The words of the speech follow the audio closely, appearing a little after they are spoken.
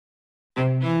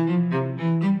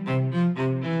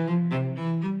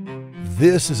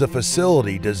This is a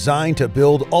facility designed to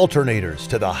build alternators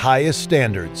to the highest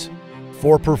standards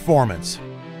for performance,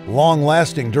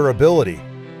 long-lasting durability,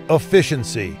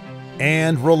 efficiency,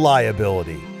 and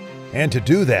reliability. And to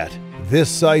do that,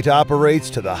 this site operates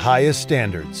to the highest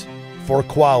standards for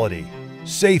quality,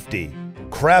 safety,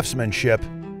 craftsmanship,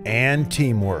 and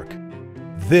teamwork.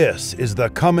 This is the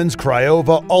Cummins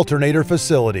Craiova Alternator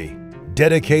Facility,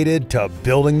 dedicated to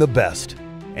building the best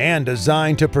and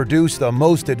designed to produce the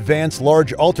most advanced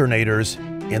large alternators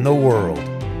in the world.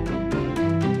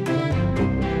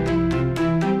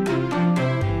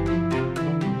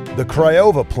 The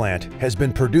Craiova plant has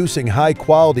been producing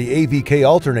high-quality AVK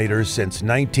alternators since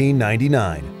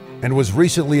 1999 and was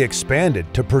recently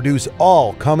expanded to produce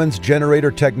all Cummins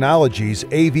Generator Technologies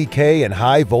AVK and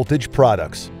high-voltage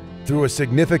products. Through a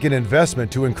significant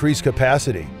investment to increase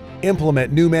capacity,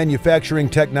 implement new manufacturing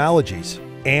technologies,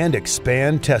 and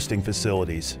expand testing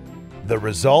facilities. The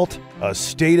result? A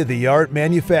state-of-the-art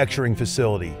manufacturing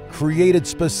facility created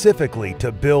specifically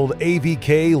to build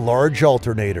AVK large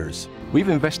alternators. We've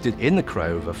invested in the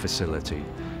Craiova facility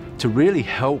to really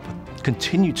help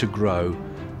continue to grow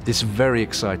this very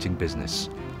exciting business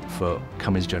for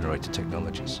Cummins Generator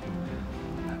Technologies.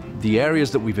 The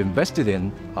areas that we've invested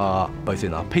in are both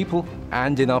in our people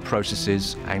and in our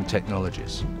processes and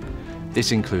technologies.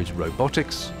 This includes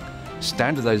robotics,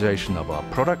 standardization of our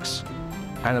products,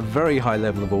 and a very high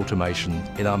level of automation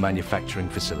in our manufacturing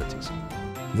facilities.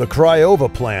 The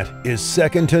Craiova plant is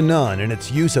second to none in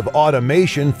its use of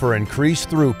automation for increased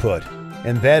throughput,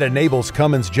 and that enables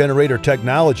Cummins Generator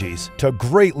Technologies to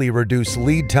greatly reduce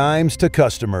lead times to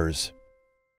customers.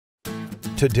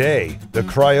 Today, the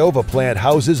Craiova plant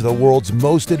houses the world's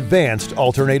most advanced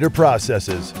alternator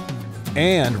processes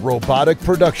and robotic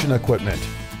production equipment.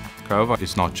 Craiova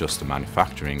is not just a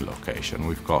manufacturing location.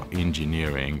 We've got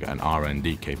engineering and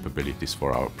R&D capabilities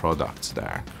for our products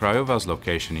there. Craiova's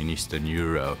location in Eastern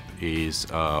Europe is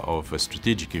of a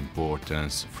strategic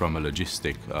importance from a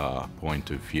logistic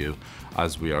point of view,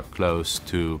 as we are close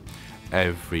to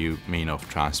every mean of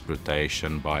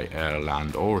transportation by air,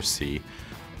 land or sea,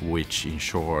 which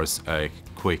ensures a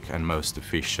quick and most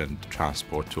efficient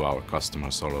transport to our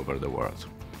customers all over the world.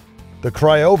 The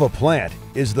Craiova plant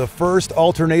is the first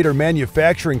alternator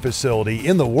manufacturing facility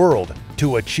in the world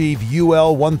to achieve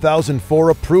UL 1004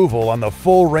 approval on the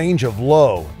full range of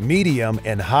low, medium,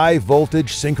 and high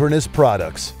voltage synchronous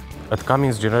products. At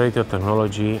Cummins Generator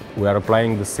Technology, we are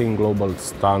applying the same global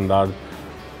standard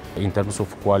in terms of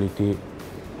quality,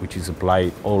 which is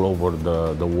applied all over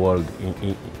the world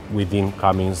within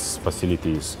Cummins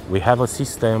facilities. We have a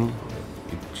system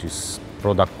which is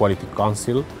Product Quality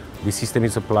Council. This system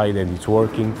is applied and it's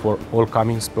working for all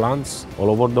Cummins plants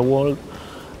all over the world,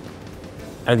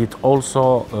 and it's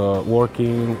also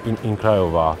working in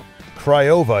Craiova.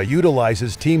 Craiova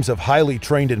utilizes teams of highly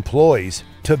trained employees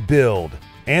to build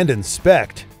and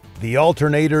inspect the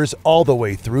alternators all the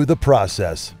way through the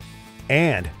process.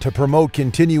 And to promote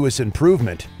continuous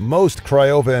improvement, most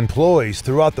Craiova employees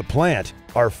throughout the plant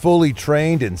are fully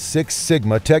trained in Six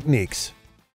Sigma techniques.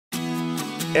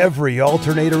 Every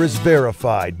alternator is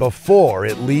verified before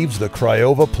it leaves the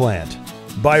Craiova plant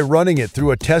by running it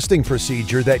through a testing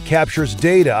procedure that captures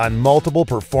data on multiple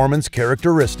performance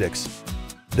characteristics.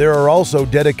 There are also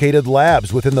dedicated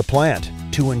labs within the plant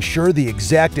to ensure the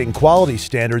exacting quality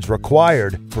standards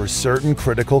required for certain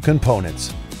critical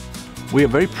components. We are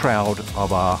very proud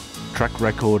of our track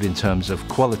record in terms of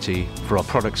quality for our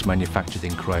products manufactured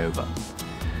in Craiova.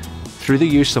 Through the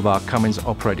use of our Cummins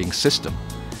operating system,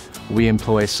 we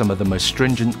employ some of the most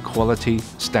stringent quality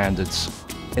standards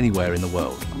anywhere in the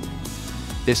world.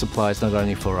 This applies not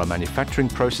only for our manufacturing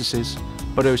processes,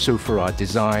 but also for our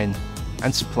design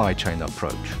and supply chain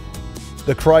approach.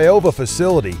 The Craiova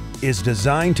facility is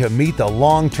designed to meet the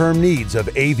long-term needs of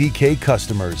AVK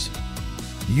customers,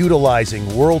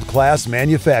 utilizing world-class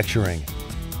manufacturing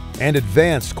and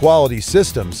advanced quality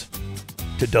systems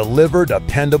to deliver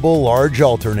dependable large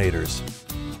alternators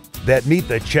that meet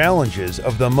the challenges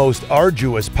of the most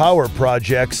arduous power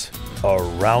projects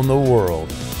around the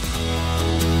world.